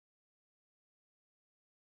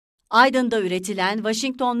Aydın'da üretilen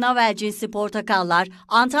Washington Navel cinsi portakallar,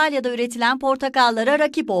 Antalya'da üretilen portakallara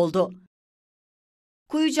rakip oldu.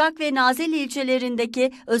 Kuyucak ve Nazilli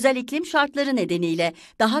ilçelerindeki özel iklim şartları nedeniyle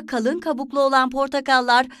daha kalın kabuklu olan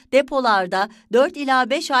portakallar depolarda 4 ila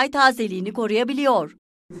 5 ay tazeliğini koruyabiliyor.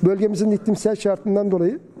 Bölgemizin iklimsel şartından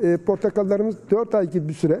dolayı portakallarımız 4 ay gibi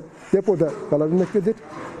bir süre depoda kalabilmektedir.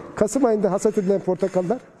 Kasım ayında hasat edilen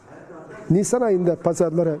portakallar Nisan ayında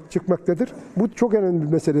pazarlara çıkmaktadır. Bu çok önemli bir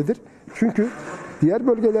meseledir. Çünkü diğer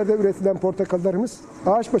bölgelerde üretilen portakallarımız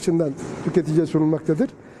ağaç başından tüketiciye sunulmaktadır.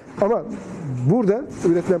 Ama burada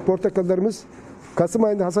üretilen portakallarımız Kasım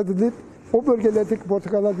ayında hasat edilip o bölgelerdeki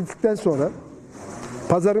portakallar bittikten sonra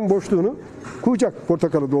pazarın boşluğunu Kuyucak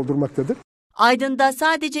portakalı doldurmaktadır. Aydın'da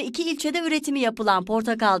sadece 2 ilçede üretimi yapılan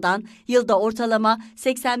portakaldan yılda ortalama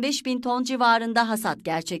 85.000 ton civarında hasat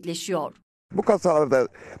gerçekleşiyor. Bu kasalarda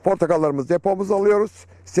portakallarımızı depomuza alıyoruz.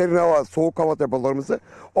 Serin hava, soğuk hava depolarımızı.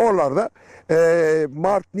 Oralarda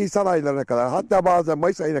Mart, Nisan aylarına kadar, hatta bazen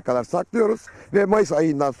Mayıs ayına kadar saklıyoruz. Ve Mayıs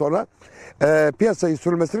ayından sonra piyasaya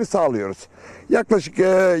sürülmesini sağlıyoruz. Yaklaşık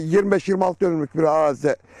 25-26 dönümlük bir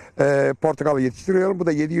arazide portakal yetiştiriyorum. Bu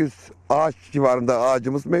da 700 ağaç civarında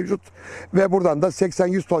ağacımız mevcut. Ve buradan da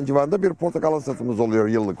 80-100 ton civarında bir portakal hasatımız oluyor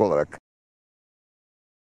yıllık olarak.